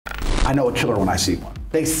I know a killer when I see one.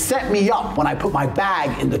 They set me up when I put my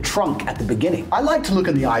bag in the trunk at the beginning. I like to look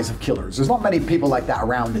in the eyes of killers. There's not many people like that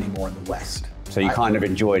around anymore in the West. So you kind of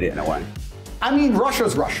enjoyed it in a way? I mean,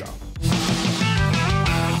 Russia's Russia.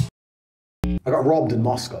 I got robbed in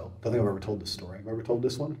Moscow. Don't think I've ever told this story. Have I ever told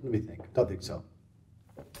this one? Let me think. Don't think so.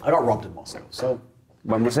 I got robbed in Moscow. So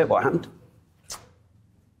when was it? What happened?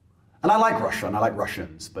 And I like Russia and I like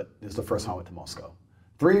Russians, but this is the first time I went to Moscow.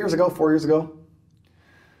 3 years ago, 4 years ago.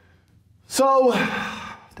 So,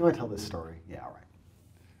 do I tell this story? Yeah, all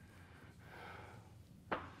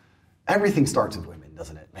right. Everything starts with women,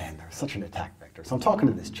 doesn't it? Man, they're such an attack vector. So I'm talking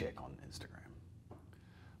to this chick on Instagram.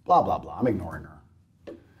 Blah, blah, blah. I'm ignoring her.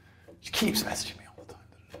 She keeps messaging me all the time.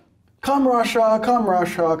 Come Russia, come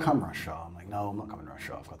Russia, come Russia. I'm like, no, I'm not coming to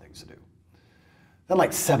Russia. I've got things to do. Then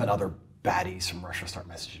like 7 other baddies from Russia start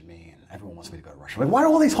messaging me, and everyone wants me to go to Russia. I'm like, why do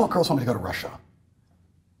all these hot girls want me to go to Russia?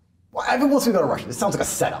 Why everyone wants me to go to Russia? This sounds like a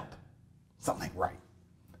setup. Something ain't right.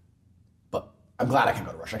 But I'm glad I can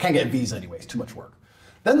go to Russia. I can't get a visa anyways, too much work.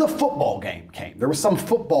 Then the football game came. There was some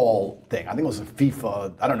football thing. I think it was a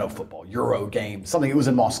FIFA, I don't know, football, Euro game, something. It was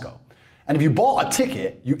in Moscow. And if you bought a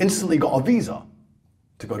ticket, you instantly got a visa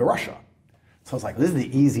to go to Russia. So I was like, this is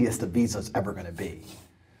the easiest a visa's ever gonna be.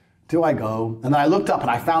 Do I go? And then I looked up and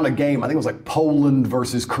I found a game, I think it was like Poland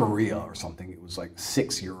versus Korea or something. It was like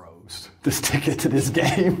 €6, this ticket to this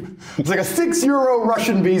game. It's like a €6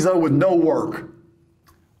 Russian visa with no work.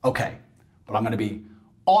 Okay, but I'm gonna be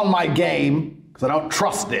on my game because I don't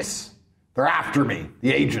trust this. They're after me,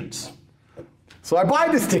 the agents. So I buy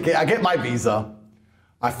this ticket, I get my visa,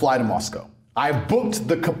 I fly to Moscow. I booked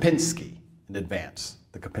the Kopinski in advance,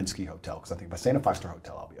 the Kopinski hotel, because I think if I stay in a 5-star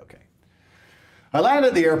hotel, I'll be okay. I land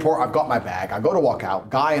at the airport, I've got my bag, I go to walk out,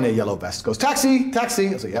 guy in a yellow vest goes, taxi,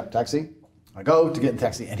 taxi. I say, yep, taxi. I go to get in the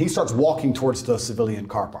taxi, and he starts walking towards the civilian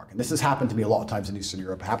car park. And this has happened to me a lot of times in Eastern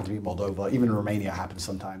Europe. It happened to me in Moldova, even in Romania it happens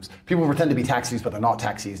sometimes. People pretend to be taxis, but they're not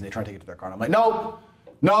taxis, and they try to take it to their car. And I'm like, no,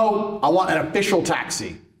 no, I want an official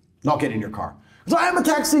taxi, not get in your car. He's like, I'm a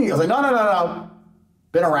taxi. I was like, no, no, no, no.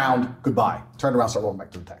 Been around, goodbye. Turned around, start walking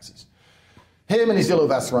back to the taxis. Him in his yellow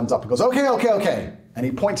vest runs up and goes, okay, okay, okay. And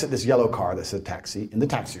he points at this yellow car that said taxi, in the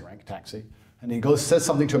taxi rank, taxi. And he goes, says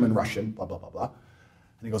something to him in Russian, blah, blah, blah, blah.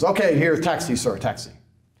 And he goes, okay, here's taxi, sir, taxi.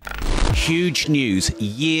 Huge news,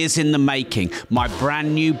 years in the making. My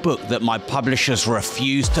brand new book that my publishers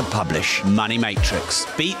refuse to publish, Money Matrix.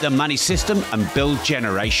 Beat the money system and build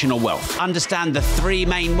generational wealth. Understand the 3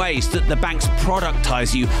 main ways that the banks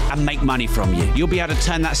productize you and make money from you. You'll be able to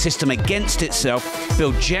turn that system against itself,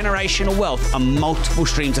 build generational wealth and multiple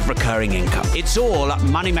streams of recurring income. It's all at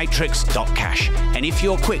moneymatrix.cash. And if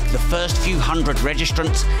you're quick, the first few hundred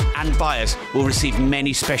registrants and buyers will receive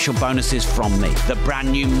many special bonuses from me. The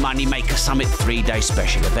brand new Money Maker Summit 3-day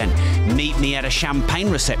special event. Meet me at a champagne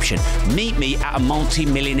reception. Meet me at a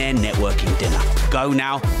multi-millionaire networking dinner. Go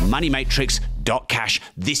now, moneymatrix.cash.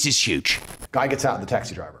 This is huge. Guy gets out, the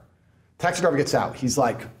taxi driver. Taxi driver gets out. He's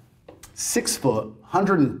like 6 foot,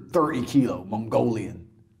 130 kilo, Mongolian.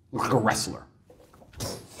 Looks like a wrestler.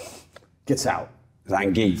 Gets out.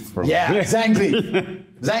 Zangief. Yeah, Zangief.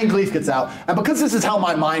 Zangief gets out. And because this is how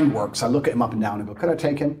my mind works, I look at him up and down and go, could I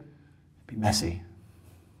take him? It'd be messy.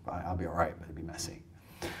 I'll be all right, but it'd be messy.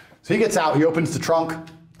 So he gets out, he opens the trunk,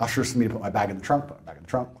 ushers for me to put my bag in the trunk, put my bag in the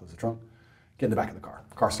trunk, close the trunk, get in the back of the car.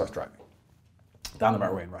 The car starts driving down the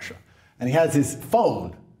motorway in Russia. And he has his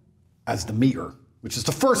phone as the meter, which is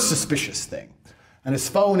the first suspicious thing. And his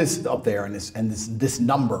phone is up there, and this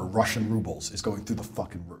number, Russian rubles, is going through the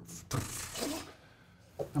fucking roof.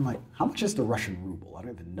 I'm like, how much is the Russian ruble? I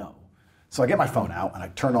don't even know. So I get my phone out, and I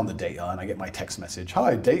turn on the data, and I get my text message.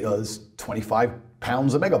 Hi, data is 25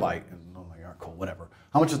 pounds a megabyte. And I'm like, all right, cool, whatever.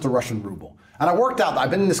 How much is the Russian ruble? And I worked out that I've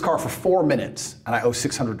been in this car for 4 minutes, and I owe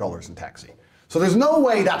 $600 in taxi. So there's no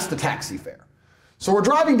way that's the taxi fare. So we're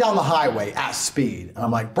driving down the highway at speed, and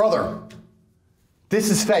I'm like, brother, this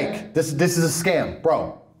is fake. This is a scam,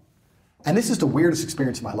 bro. And this is the weirdest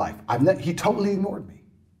experience of my life. He totally ignored me.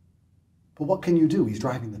 But what can you do? He's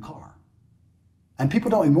driving the car. And people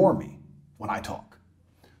don't ignore me when I talk.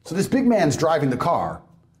 So this big man's driving the car,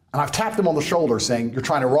 and I've tapped him on the shoulder saying, you're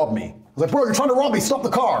trying to rob me. I was like, bro, you're trying to rob me, stop the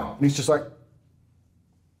car. And he's just like,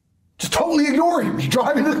 just totally ignoring me,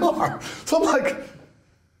 driving the car. So I'm like,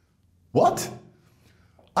 what?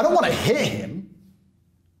 I don't want to hit him,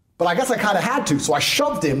 but I guess I kind of had to. So I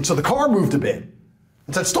shoved him so the car moved a bit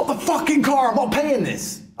and said, stop the fucking car, I'm not paying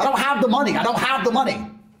this. I don't have the money, I don't have the money.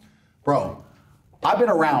 Bro, I've been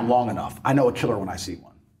around long enough. I know a killer when I see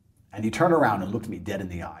one. And he turned around and looked me dead in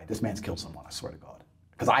the eye. This man's killed someone, I swear to God.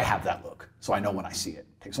 Because I have that look, so I know when I see it.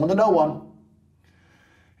 Takes one to know one.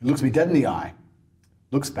 He looks me dead in the eye,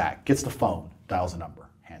 looks back, gets the phone, dials a number,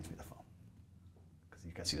 hands me the phone. Because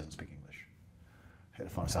you guess he doesn't speak English. I hit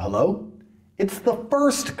the phone and say, hello? It's the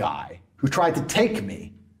first guy who tried to take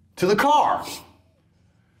me to the car.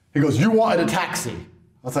 He goes, you wanted a taxi. I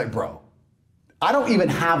was like, bro, I don't even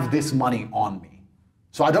have this money on me.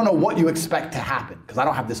 So I don't know what you expect to happen because I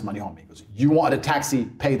don't have this money on me. He goes, you wanted a taxi,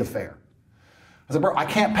 pay the fare. I said, bro, I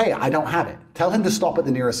can't pay it. I don't have it. Tell him to stop at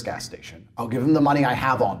the nearest gas station. I'll give him the money I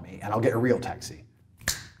have on me and I'll get a real taxi.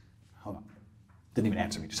 Hung up. Didn't even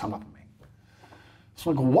answer me, just hung up on me.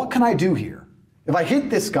 So I'm like, what can I do here? If I hit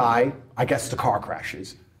this guy, I guess the car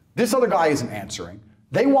crashes. This other guy isn't answering.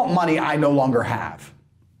 They want money I no longer have.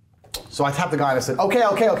 So I tapped the guy and I said, okay,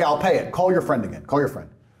 I'll pay it. Call your friend again, call your friend.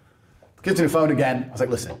 Gets to the phone again. I was like,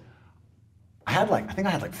 listen, I think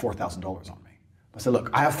I had like $4,000 on me. I said,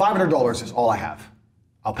 look, I have $500 is all I have.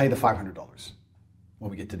 I'll pay the $500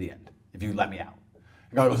 when we get to the end, if you let me out.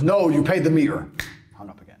 The guy goes, no, you paid the meter. Hung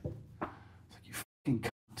up again. I was like, you fucking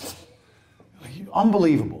cunt. Like, you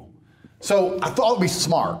unbelievable. So I thought it'd be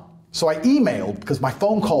smart. So I emailed, because my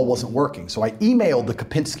phone call wasn't working, so I emailed the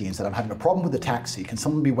Kopinski and said, I'm having a problem with the taxi. Can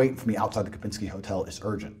someone be waiting for me outside the Kopinski hotel? It's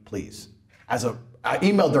urgent, please. I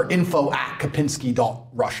emailed their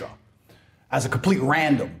info@kopinski.russia as a complete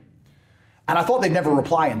random. And I thought they'd never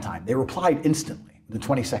reply in time. They replied instantly, within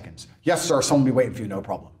 20 seconds. Yes, sir, someone will be waiting for you, no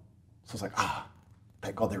problem. So I was like,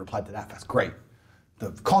 thank God they replied to that fast. Great.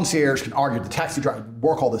 The concierge can argue, the taxi driver,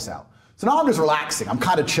 work all this out. So now I'm just relaxing. I'm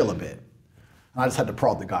kind of chill a bit. And I just had to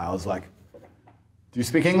prod the guy. I was like, do you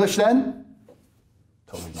speak English then?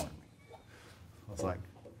 Totally ignored me. I was like,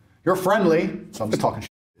 you're friendly. So I'm just talking shit.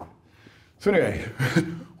 So anyway,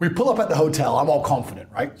 we pull up at the hotel. I'm all confident,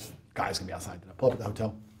 right? Guy's gonna be outside. I pull up at the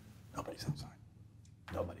hotel. Nobody's outside.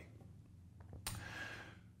 Nobody.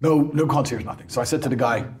 No concierge, nothing. So I said to the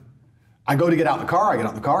guy, I go to get out the car. I get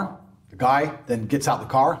out the car. The guy then gets out the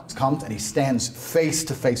car, comes, and he stands face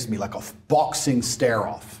to face with me like a boxing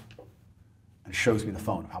stare-off and shows me the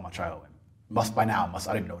phone of how much I owe him. I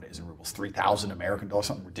don't even know what it is in rubles, 3,000 American dollars,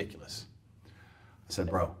 something ridiculous. I said,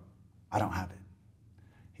 bro, I don't have it.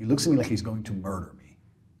 He looks at me like he's going to murder me.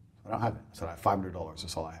 I don't have it. I said, I have $500,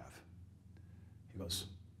 that's all I have. He goes,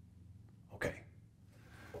 okay.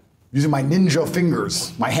 Using my ninja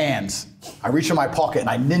fingers, my hands, I reach in my pocket and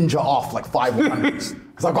I ninja off like 500s.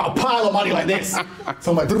 Because I've got a pile of money like this.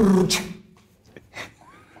 So I'm like,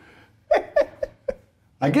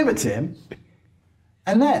 I give it to him.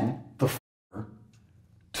 And then the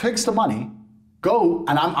takes the money, and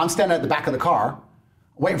I'm standing at the back of the car,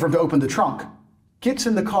 waiting for him to open the trunk, gets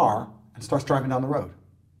in the car and starts driving down the road.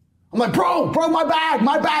 I'm like, bro, my bag.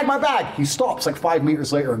 He stops like 5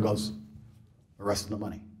 meters later and goes, the rest of the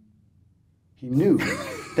money. He knew.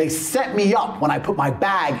 They set me up when I put my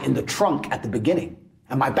bag in the trunk at the beginning.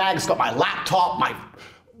 And my bag's got my laptop,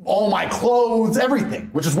 all my clothes, everything,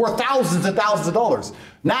 which is worth thousands and thousands of dollars.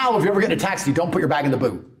 Now, if you ever get in a taxi, don't put your bag in the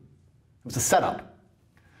boot. It was a setup.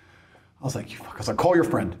 I was like, you fuck. I was like, call your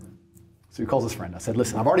friend. So he calls his friend. I said,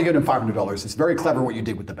 listen, I've already given him $500. It's very clever what you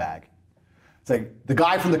did with the bag. It's like, the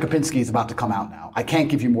guy from the Kopinski is about to come out now. I can't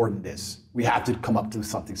give you more than this. We have to come up to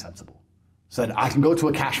something sensible. Said, I can go to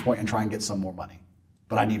a cash point and try and get some more money,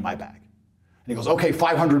 but I need my bag. And he goes, okay,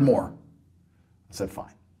 500 more. I said,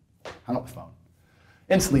 fine. Hung up the phone.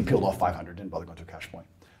 Instantly peeled off 500, didn't bother going to a cash point.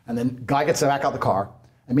 And then guy gets back out the car,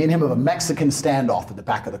 and me and him have a Mexican standoff at the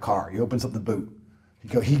back of the car. He opens up the boot.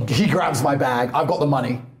 He grabs my bag, I've got the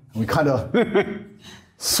money, and we kind of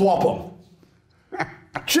swap them.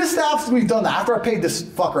 Just after we've done that, after I paid this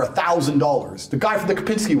fucker $1,000, the guy from the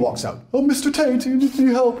Kopinski walks out. Oh, Mr. Tate, you need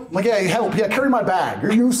help? I'm like, yeah, help. Yeah, carry my bag.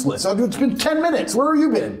 You're useless. It's been 10 minutes. Where have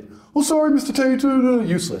you been? Oh, sorry, Mr. Tate.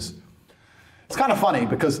 Useless. It's kind of funny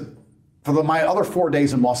because for my other 4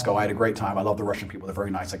 days in Moscow, I had a great time. I love the Russian people. They're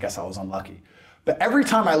very nice. I guess I was unlucky. But every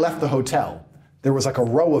time I left the hotel, there was like a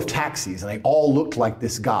row of taxis, and they all looked like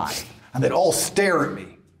this guy. And they'd all stare at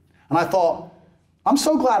me. And I thought, I'm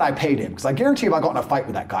so glad I paid him, because I guarantee if I got in a fight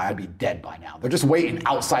with that guy, I'd be dead by now. They're just waiting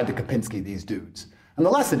outside the Kopinski, these dudes. And the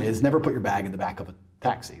lesson is, never put your bag in the back of a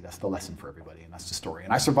taxi. That's the lesson for everybody, and that's the story.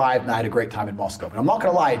 And I survived, and I had a great time in Moscow. But I'm not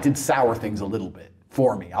going to lie, it did sour things a little bit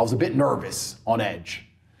for me. I was a bit nervous, on edge.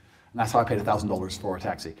 And that's how I paid $1,000 for a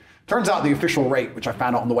taxi. Turns out the official rate, which I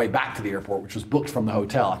found out on the way back to the airport, which was booked from the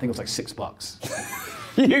hotel, I think it was like $6.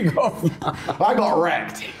 You got I got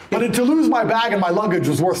wrecked. But to lose my bag and my luggage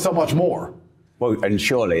was worth so much more. Well, and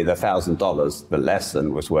surely the $1,000, the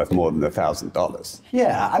lesson was worth more than the $1,000.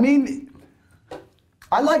 Yeah, I mean,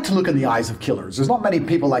 I like to look in the eyes of killers. There's not many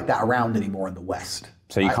people like that around anymore in the West.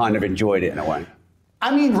 So you kind of enjoyed it in a way.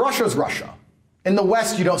 I mean, Russia's Russia. In the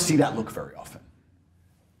West, you don't see that look very often.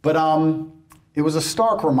 But it was a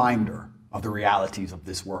stark reminder of the realities of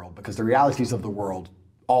this world, because the realities of the world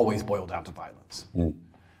always boil down to violence.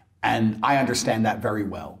 And I understand that very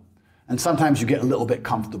well. And sometimes you get a little bit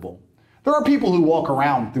comfortable. There are people who walk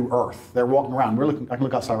around through Earth. They're walking around. I can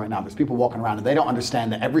look outside right now. There's people walking around and they don't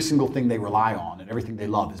understand that every single thing they rely on and everything they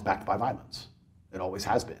love is backed by violence. It always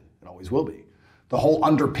has been. It always will be. The whole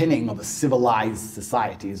underpinning of a civilized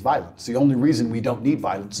society is violence. The only reason we don't need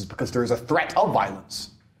violence is because there is a threat of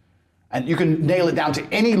violence. And you can nail it down to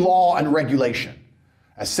any law and regulation.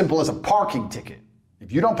 As simple as a parking ticket.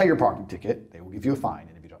 If you don't pay your parking ticket, they will give you a fine.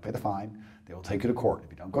 And if you don't pay the fine, they will take you to court.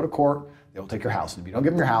 If you don't go to court, they will take your house. And if you don't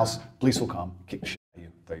give them your house, police will come, kick the shit out of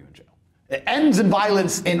you, throw you in jail. It ends in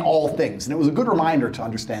violence in all things. And it was a good reminder to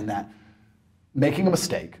understand that making a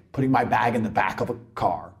mistake, putting my bag in the back of a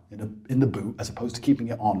car, in the boot, as opposed to keeping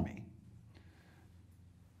it on me,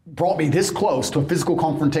 brought me this close to a physical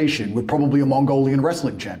confrontation with probably a Mongolian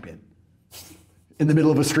wrestling champion in the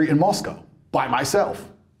middle of a street in Moscow, by myself.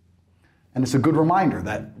 And it's a good reminder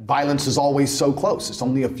that violence is always so close. It's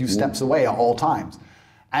only a few steps away at all times.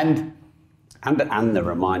 And the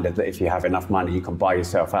reminder that if you have enough money, you can buy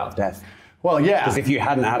yourself out of death. Well, yeah. Because if you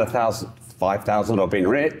hadn't had 5,000 or been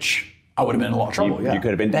rich, I would have been in a lot of trouble, you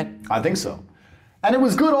could have been dead. I think so. And it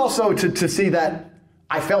was good also to see that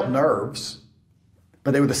I felt nerves,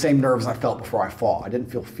 but they were the same nerves I felt before I fought. I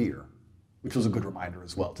didn't feel fear, which was a good reminder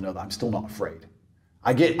as well, to know that I'm still not afraid.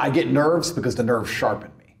 I get nerves because the nerves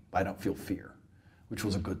sharpen me, but I don't feel fear, which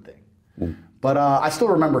was a good thing. But I still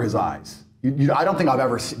remember his eyes. I don't think I've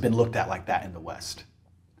ever been looked at like that in the West.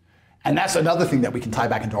 And that's another thing that we can tie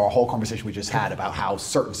back into our whole conversation we just had about how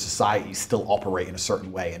certain societies still operate in a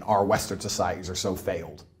certain way and our Western societies are so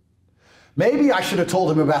failed. Maybe I should have told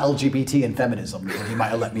him about LGBT and feminism and he might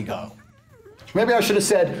have let me go. Maybe I should have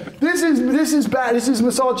said, this is bad, this is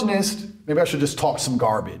misogynist. Maybe I should just talk some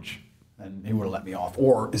garbage and he would have let me off.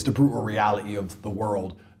 Or is the brutal reality of the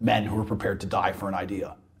world men who are prepared to die for an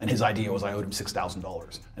idea? And his idea was I owed him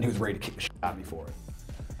 $6,000 and he was ready to kick the shit out of me for it.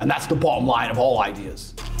 And that's the bottom line of all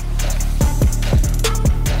ideas.